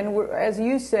credit. And as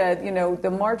you said, you know,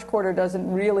 the March quarter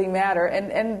doesn't really matter.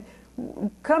 And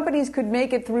companies could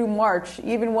make it through March,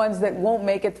 even ones that won't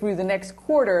make it through the next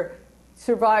quarter,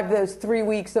 survive those 3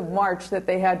 weeks of March that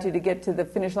they had to get to the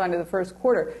finish line of the first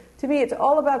quarter. To me, it's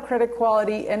all about credit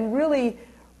quality and really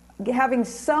having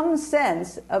some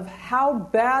sense of how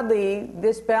badly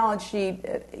this balance sheet,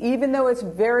 even though it's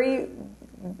very,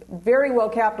 very well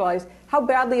capitalized, how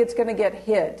badly it's going to get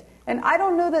hit. And I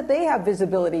don't know that they have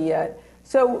visibility yet.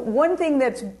 So one thing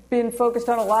that's been focused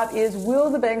on a lot is,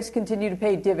 will the banks continue to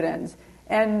pay dividends?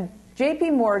 And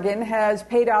JP Morgan has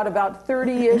paid out about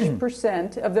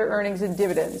 30-ish% of their earnings in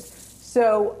dividends.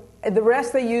 So the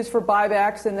rest they use for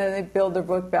buybacks, and then they build their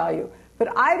book value.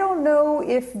 But I don't know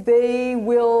if they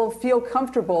will feel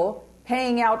comfortable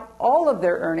paying out all of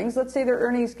their earnings. Let's say their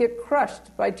earnings get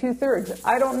crushed by 2/3.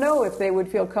 I don't know if they would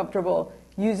feel comfortable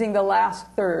using the last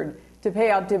third to pay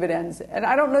out dividends. And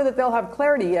I don't know that they'll have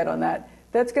clarity yet on that.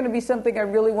 That's going to be something I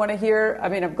really want to hear. I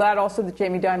mean, I'm glad also that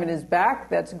Jamie Dimon is back.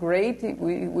 That's great.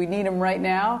 We need him right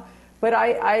now. But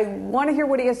I want to hear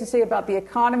what he has to say about the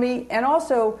economy. And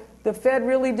also, the Fed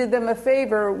really did them a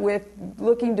favor with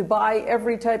looking to buy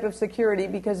every type of security,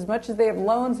 because as much as they have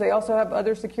loans, they also have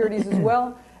other securities as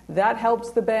well. That helps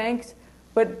the banks.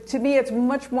 But to me, it's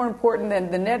much more important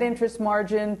than the net interest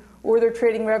margin or their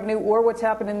trading revenue or what's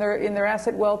happened in their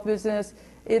asset wealth business.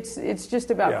 It's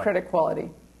just about credit quality.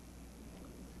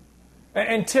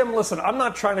 And Tim, listen, I'm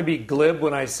not trying to be glib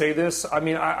when I say this. I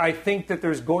mean, I think that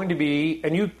there's going to be,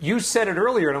 and you said it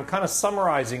earlier, and I'm kind of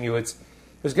summarizing you,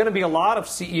 there's going to be a lot of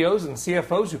CEOs and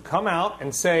CFOs who come out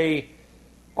and say,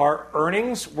 our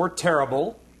earnings were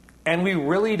terrible, and we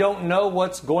really don't know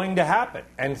what's going to happen.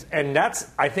 And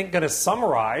that's, I think, going to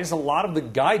summarize a lot of the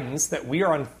guidance that we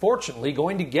are unfortunately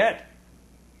going to get.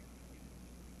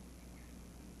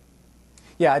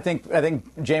 Yeah, I think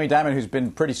Jamie Dimon, who's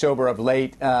been pretty sober of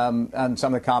late on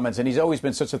some of the comments, and he's always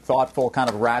been such a thoughtful, kind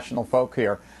of rational folk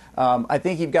here. I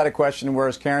think you've got a question where,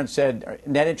 as Karen said,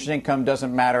 net interest income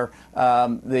doesn't matter.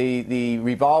 The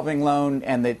revolving loan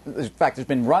and in fact, there's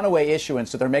been runaway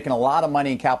issuance, so they're making a lot of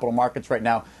money in capital markets right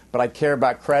now. But I care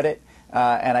about credit,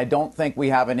 and I don't think we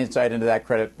have an insight into that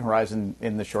credit horizon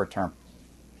in the short term.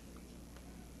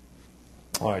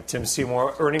 All right, Tim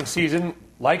Seymour, earnings season,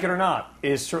 like it or not,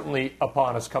 is certainly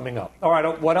upon us coming up. All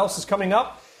right, what else is coming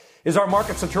up? Is our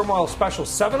Markets in Turmoil special,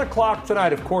 7 o'clock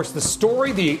tonight. Of course, the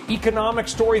story, the economic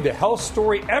story, the health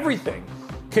story, everything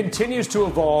continues to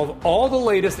evolve. All the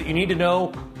latest that you need to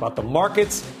know about the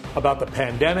markets, about the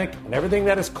pandemic, and everything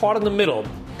that is caught in the middle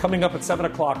coming up at 7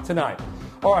 o'clock tonight.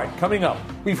 All right, coming up,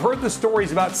 we've heard the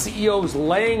stories about CEOs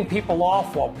laying people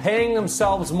off while paying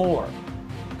themselves more.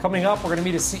 Coming up, we're going to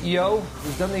meet a CEO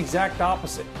who's done the exact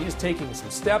opposite. He is taking some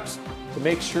steps to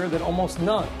make sure that almost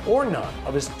none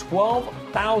of his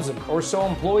 12,000 or so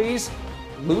employees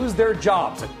lose their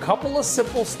jobs. A couple of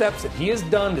simple steps that he has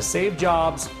done to save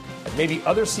jobs that maybe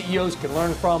other CEOs can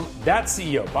learn from. That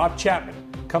CEO, Bob Chapman,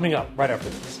 coming up right after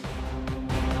this.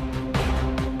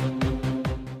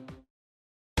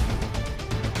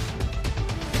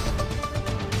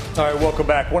 All right, welcome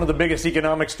back. One of the biggest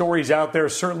economic stories out there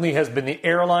certainly has been the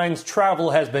airlines.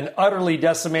 Travel has been utterly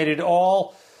decimated,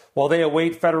 all while they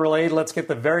await federal aid. Let's get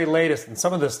the very latest. And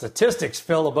some of the statistics,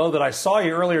 Phil LeBeau, that I saw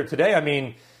you earlier today. I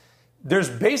mean, there's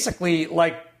basically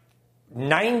like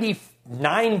 99%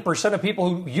 of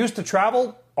people who used to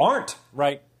travel aren't.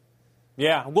 Right.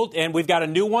 Yeah, and we've got a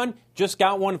new one. Just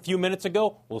got one a few minutes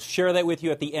ago. We'll share that with you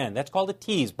at the end. That's called a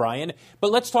tease, Brian.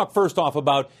 But let's talk first off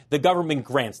about the government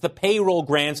grants, the payroll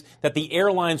grants that the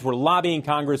airlines were lobbying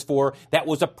Congress for. That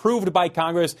was approved by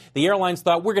Congress. The airlines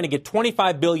thought, we're going to get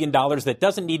 $25 billion that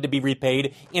doesn't need to be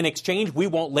repaid. In exchange, we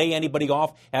won't lay anybody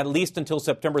off at least until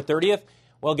September 30th.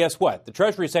 Well, guess what? The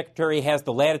Treasury Secretary has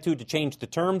the latitude to change the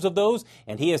terms of those,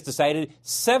 and he has decided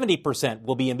 70%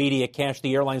 will be immediate cash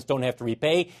the airlines don't have to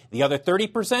repay. The other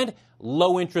 30%,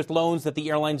 low-interest loans that the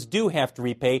airlines do have to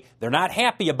repay. They're not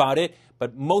happy about it,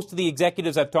 but most of the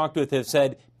executives I've talked with have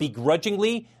said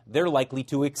begrudgingly they're likely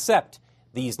to accept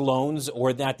these loans,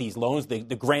 or not these loans, the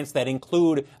grants that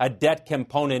include a debt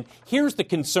component. Here's the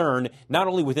concern, not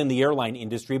only within the airline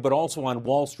industry, but also on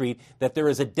Wall Street, that there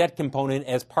is a debt component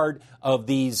as part of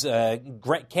these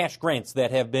cash grants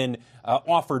that have been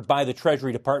offered by the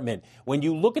Treasury Department. When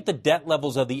you look at the debt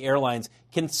levels of the airlines,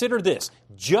 consider this.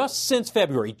 Just since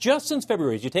February,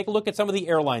 as you take a look at some of the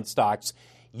airline stocks,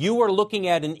 you are looking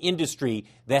at an industry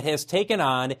that has taken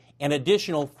on an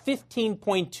additional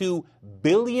 $15.2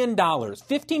 billion.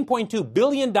 $15.2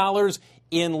 billion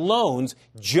in loans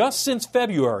just since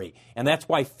February. And that's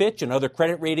why Fitch and other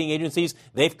credit rating agencies,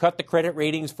 they've cut the credit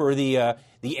ratings for the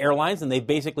airlines, and they've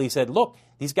basically said, look,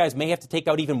 these guys may have to take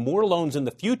out even more loans in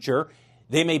the future.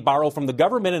 They may borrow from the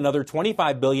government another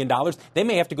 $25 billion. They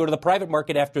may have to go to the private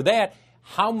market after that.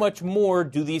 How much more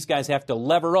do these guys have to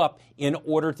lever up in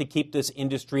order to keep this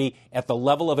industry at the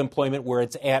level of employment where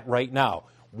it's at right now?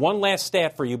 One last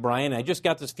stat for you, Brian. I just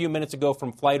got this a few minutes ago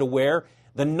from FlightAware.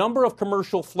 The number of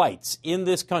commercial flights in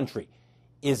this country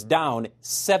is down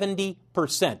 70%.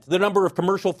 The number of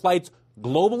commercial flights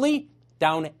globally,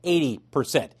 down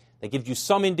 80%. That gives you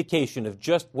some indication of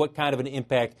just what kind of an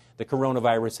impact the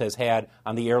coronavirus has had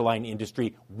on the airline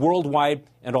industry worldwide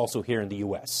and also here in the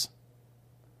U.S.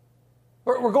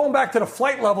 We're going back to the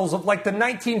flight levels of like the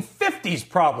 1950s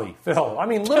probably, Phil. I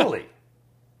mean, literally.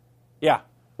 Yeah.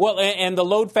 Well, and the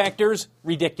load factors,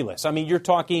 ridiculous. I mean, you're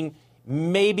talking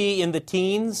maybe in the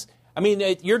teens. I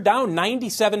mean, you're down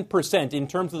 97% in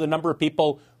terms of the number of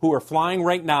people who are flying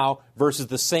right now versus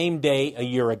the same day a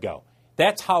year ago.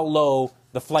 That's how low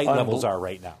the flight levels are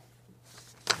right now.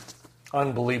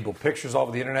 Unbelievable. Pictures all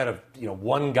over the internet of,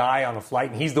 one guy on a flight,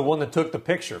 and he's the one that took the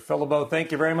picture. Phil LeBeau,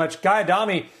 thank you very much. Guy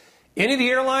Adami, any of the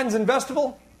airlines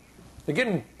investable? They're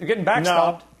getting backstopped.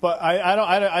 No, but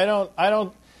I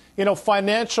don't.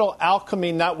 Financial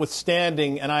alchemy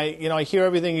notwithstanding, and I hear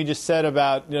everything you just said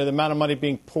about the amount of money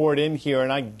being poured in here,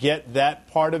 and I get that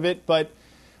part of it. But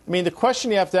I mean, the question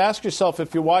you have to ask yourself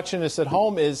if you're watching this at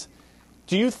home is,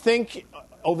 do you think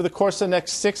over the course of the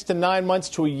next 6 to 9 months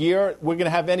to a year we're going to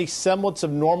have any semblance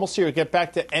of normalcy or get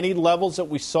back to any levels that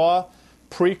we saw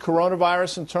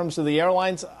pre-coronavirus in terms of the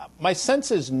airlines? My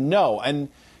sense is no. And,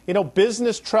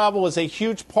 business travel is a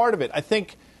huge part of it. I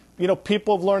think,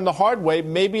 people have learned the hard way.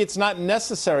 Maybe it's not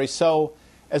necessary. So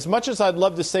as much as I'd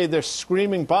love to say they're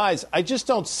screaming buys, I just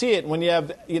don't see it when you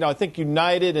have, I think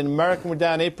United and American were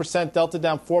down 8%, Delta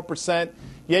down 4%.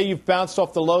 Yeah, you've bounced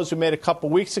off the lows we made a couple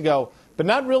weeks ago, but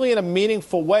not really in a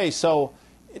meaningful way. So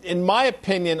in my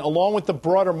opinion, along with the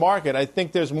broader market, I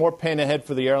think there's more pain ahead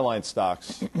for the airline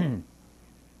stocks.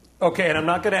 Okay, and I'm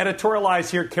not going to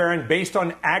editorialize here, Karen. Based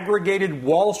on aggregated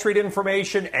Wall Street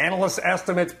information, analyst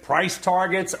estimates, price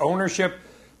targets, ownership,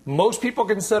 most people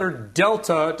consider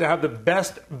Delta to have the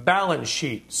best balance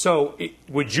sheet. So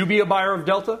would you be a buyer of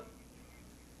Delta?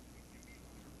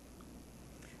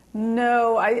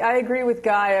 No, I agree with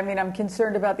Guy. I mean, I'm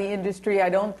concerned about the industry. I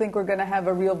don't think we're going to have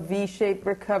a real V-shaped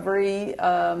recovery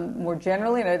more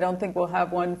generally, and I don't think we'll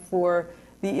have one for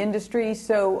the industry.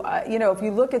 So, if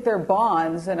you look at their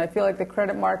bonds, and I feel like the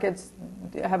credit markets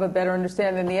have a better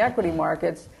understanding than the equity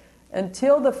markets,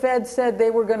 until the Fed said they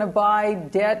were going to buy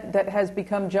debt that has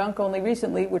become junk only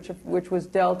recently, which was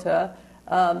Delta,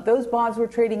 those bonds were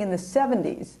trading in the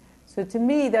 70s. So to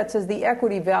me, that says the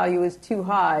equity value is too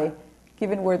high,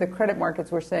 given where the credit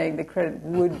markets were saying the credit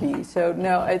would be. So,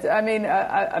 no,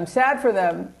 I'm sad for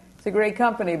them. It's a great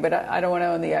company, but I don't want to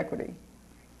own the equity.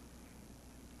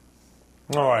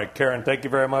 All right, Karen, thank you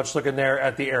very much. Looking there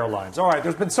at the airlines. All right,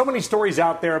 there's been so many stories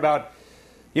out there about,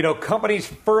 companies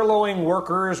furloughing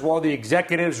workers while the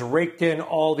executives raked in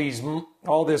all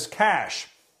this cash.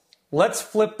 Let's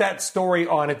flip that story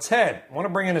on its head. I want to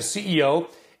bring in a CEO.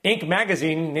 Inc.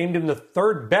 magazine named him the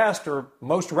third best or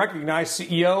most recognized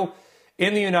CEO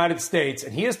in the United States,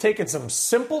 and he has taken some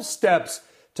simple steps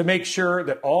to make sure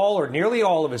that all or nearly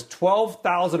all of his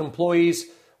 12,000 employees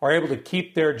are able to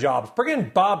keep their jobs. Bring in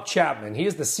Bob Chapman. He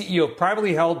is the CEO of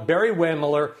privately held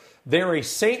Barry-Wehmiller. They're a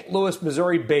St. Louis,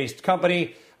 Missouri-based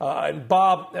company. And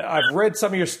Bob, I've read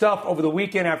some of your stuff over the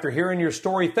weekend after hearing your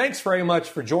story. Thanks very much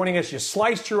for joining us. You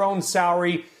sliced your own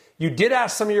salary. You did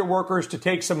ask some of your workers to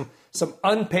take some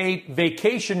unpaid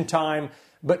vacation time.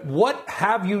 But what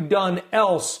have you done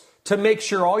else to make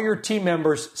sure all your team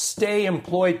members stay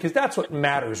employed? Because that's what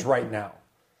matters right now.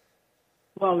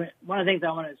 Well, one of the things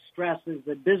I want to stress is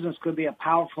that business could be a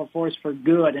powerful force for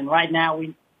good. And right now,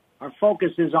 our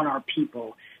focus is on our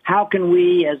people. How can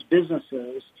we as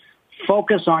businesses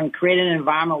focus on creating an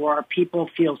environment where our people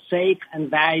feel safe and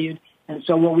valued? And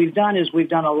so what we've done is we've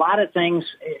done a lot of things,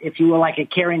 if you will, like a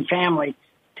caring family,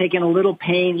 taking a little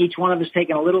pain, each one of us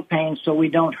taking a little pain so we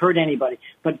don't hurt anybody.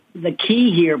 But the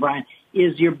key here, Brian,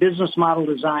 is your business model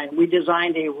design. We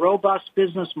designed a robust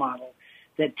business model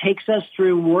that takes us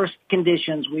through worst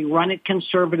conditions. We run it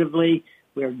conservatively.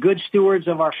 We're good stewards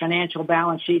of our financial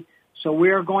balance sheet. So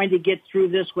we're going to get through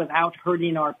this without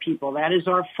hurting our people. That is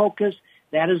our focus.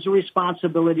 That is the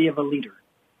responsibility of a leader.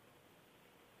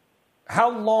 How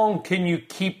long can you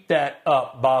keep that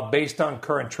up, Bob, based on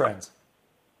current trends?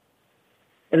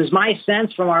 It is my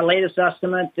sense from our latest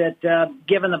estimate that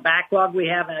given the backlog we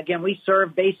have, and again, we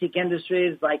serve basic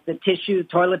industries like the tissue,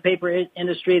 toilet paper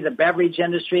industry, the beverage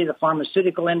industry, the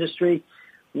pharmaceutical industry.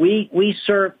 We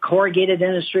serve corrugated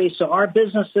industry. So our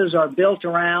businesses are built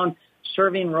around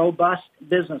serving robust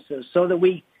businesses so that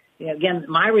again,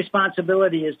 my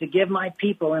responsibility is to give my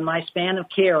people in my span of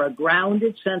care a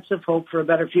grounded sense of hope for a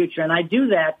better future. And I do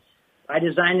that by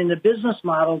designing the business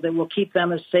model that will keep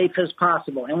them as safe as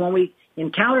possible. And when we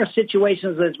encounter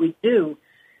situations as we do,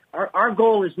 our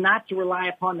goal is not to rely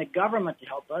upon the government to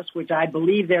help us, which I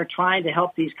believe they're trying to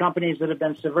help these companies that have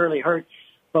been severely hurt.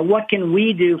 But what can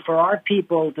we do for our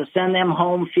people to send them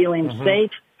home feeling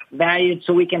safe, valued,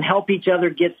 so we can help each other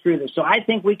get through this? So I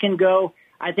think we can go.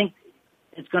 I think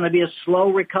it's going to be a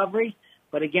slow recovery.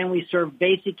 But again, we serve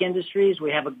basic industries.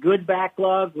 We have a good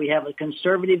backlog. We have a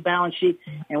conservative balance sheet.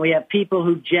 And we have people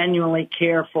who genuinely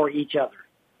care for each other.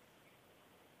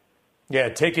 Yeah,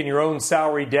 taking your own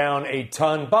salary down a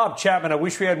ton. Bob Chapman, I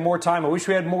wish we had more time. I wish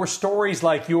we had more stories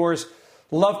like yours.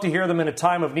 Love to hear them in a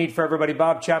time of need for everybody.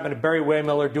 Bob Chapman and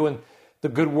Barry-Wehmiller doing the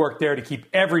good work there to keep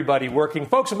everybody working.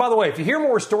 Folks, and by the way, if you hear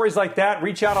more stories like that,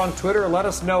 reach out on Twitter. Let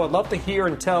us know. I'd love to hear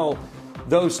and tell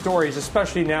those stories,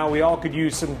 especially now. We all could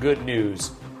use some good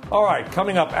news. All right,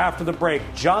 coming up after the break,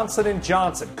 Johnson &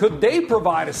 Johnson. Could they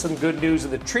provide us some good news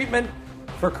of the treatment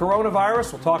for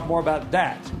coronavirus? We'll talk more about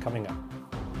that coming up.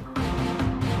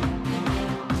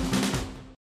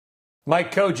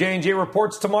 Mike Coe, J&J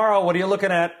reports tomorrow. What are you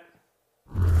looking at?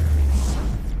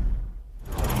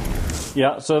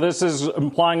 Yeah, so this is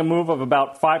implying a move of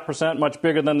about 5%, much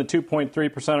bigger than the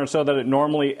 2.3% or so that it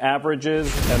normally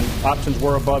averages, and options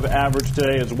were above average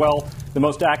today as well. The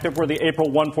most active were the April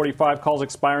 145 calls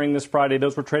expiring this Friday.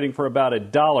 Those were trading for about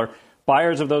 $1.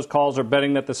 Buyers of those calls are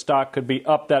betting that the stock could be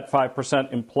up that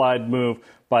 5% implied move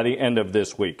by the end of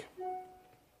this week.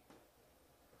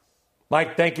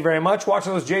 Mike, thank you very much. Watch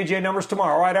those JJ numbers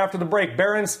tomorrow. Right after the break,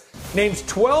 Barron's names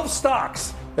 12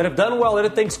 stocks that have done well that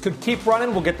it thinks could keep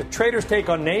running. We'll get the trader's take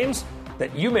on names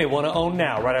that you may want to own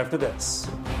now, right after this.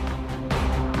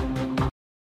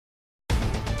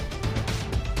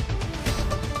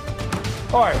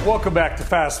 All right, welcome back to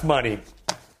Fast Money.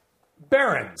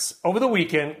 Barron's, over the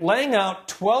weekend, laying out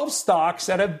 12 stocks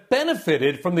that have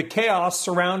benefited from the chaos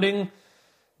surrounding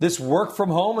this work from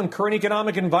home and current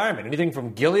economic environment. Anything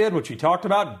from Gilead, which we talked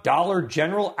about, Dollar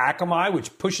General, Akamai,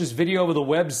 which pushes video over the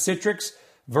web, Citrix,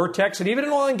 Vertex, and even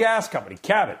an oil and gas company,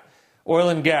 Cabot Oil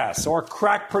and Gas, or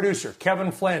crack producer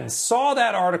Kevin Flynn, saw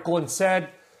that article and said,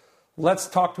 let's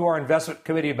talk to our investment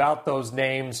committee about those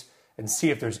names and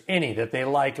see if there's any that they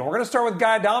like. And we're going to start with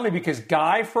Guy Adami because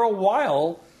Guy, for a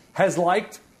while, has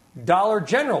liked Dollar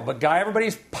General. But Guy,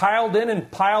 everybody's piled in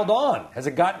and piled on. Has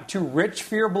it gotten too rich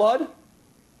for your blood?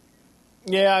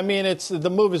 Yeah, I mean, the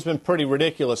move has been pretty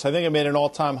ridiculous. I think it made an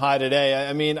all-time high today.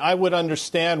 I mean, I would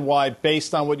understand why,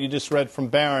 based on what you just read from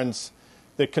Barron's,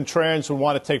 the contrarians would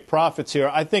want to take profits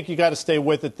here. I think you got to stay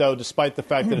with it, though, despite the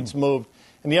fact that it's moved.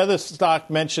 And the other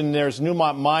stock mentioned there's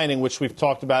Newmont Mining, which we've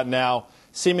talked about now,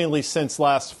 seemingly since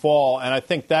last fall. And I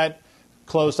think that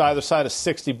closed either side of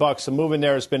 $60. The move in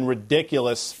there has been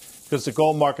ridiculous because the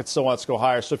gold market still wants to go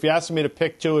higher. So if you asked me to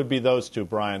pick two, it would be those two,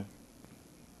 Brian.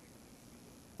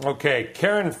 Okay,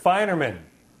 Karen Feinerman,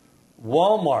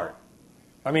 Walmart.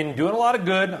 I mean, doing a lot of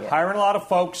good, hiring a lot of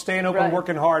folks, staying open,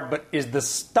 working hard, but is the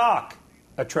stock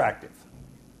attractive?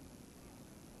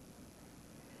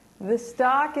 The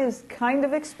stock is kind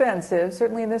of expensive,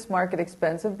 certainly in this market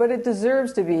expensive, but it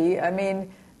deserves to be. I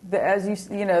mean, as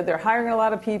you know, they're hiring a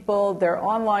lot of people, their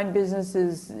online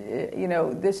businesses,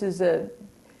 this is a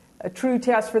true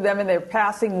test for them, and they're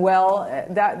passing well.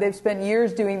 That they've spent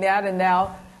years doing that, and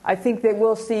now I think that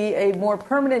we'll see a more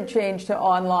permanent change to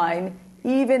online,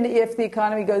 even if the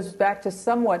economy goes back to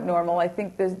somewhat normal. I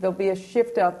think there'll be a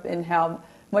shift up in how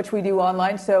much we do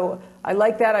online. So I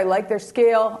like that. I like their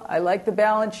scale. I like the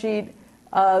balance sheet.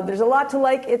 There's a lot to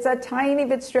like. It's a tiny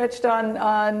bit stretched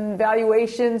on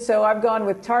valuation. So I've gone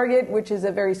with Target, which is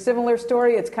a very similar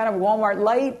story. It's kind of Walmart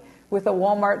light with a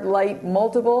Walmart light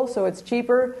multiple, so it's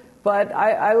cheaper. But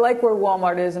I like where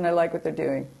Walmart is, and I like what they're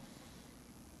doing.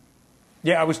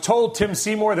 Yeah, I was told, Tim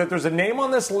Seymour, that there's a name on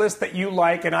this list that you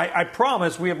like, and I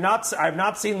promise I have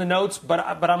not seen the notes, but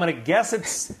I'm going to guess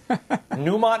it's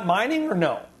Newmont Mining or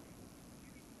no?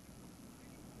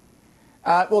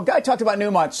 Well, Guy talked about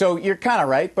Newmont, so you're kind of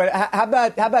right. But how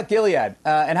about Gilead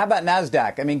and how about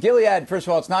NASDAQ? I mean, Gilead, first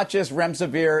of all, it's not just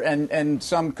Remdesivir and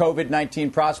some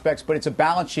COVID-19 prospects, but it's a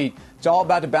balance sheet. It's all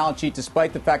about the balance sheet,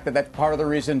 despite the fact that that's part of the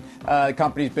reason the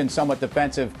company's been somewhat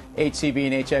defensive,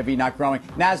 HCV and HIV not growing.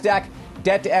 NASDAQ,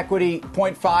 debt to equity,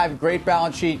 0.5, great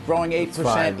balance sheet, growing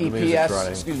 8%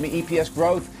 EPS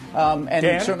growth, and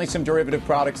Dan? certainly some derivative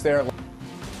products there.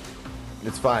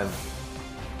 It's fine.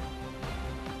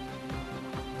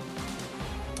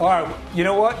 All right, you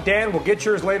know what, Dan? We'll get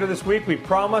yours later this week, we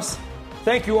promise.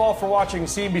 Thank you all for watching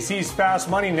CNBC's Fast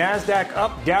Money. NASDAQ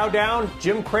up, Dow down.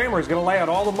 Jim Cramer is going to lay out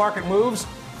all the market moves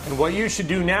and what you should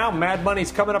do now. Mad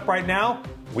Money's coming up right now.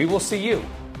 We will see you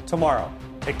tomorrow.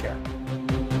 Take care.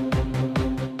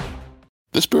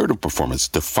 The spirit of performance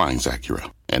defines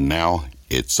Acura, and now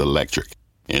it's electric.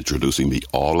 Introducing the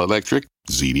all-electric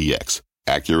ZDX,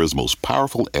 Acura's most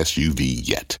powerful SUV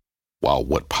yet. While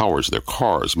what powers their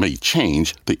cars may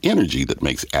change, the energy that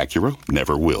makes Acura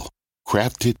never will.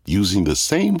 Crafted using the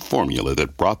same formula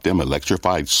that brought them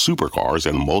electrified supercars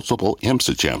and multiple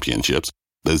IMSA championships,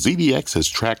 the ZDX has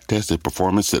track-tested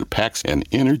performance that packs an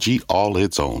energy all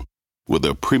its own. With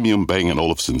a premium Bang &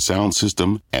 Olufsen sound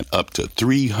system and up to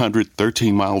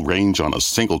 313-mile range on a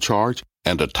single charge,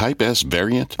 and a Type S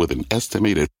variant with an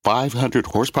estimated 500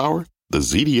 horsepower, the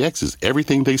ZDX is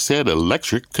everything they said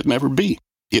electric could never be.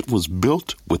 It was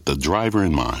built with the driver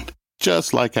in mind,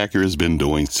 just like Acura's been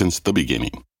doing since the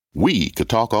beginning. We could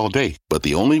talk all day, but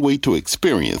the only way to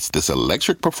experience this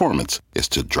electric performance is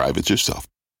to drive it yourself.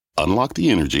 Unlock the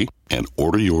energy and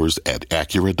order yours at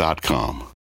Acura.com.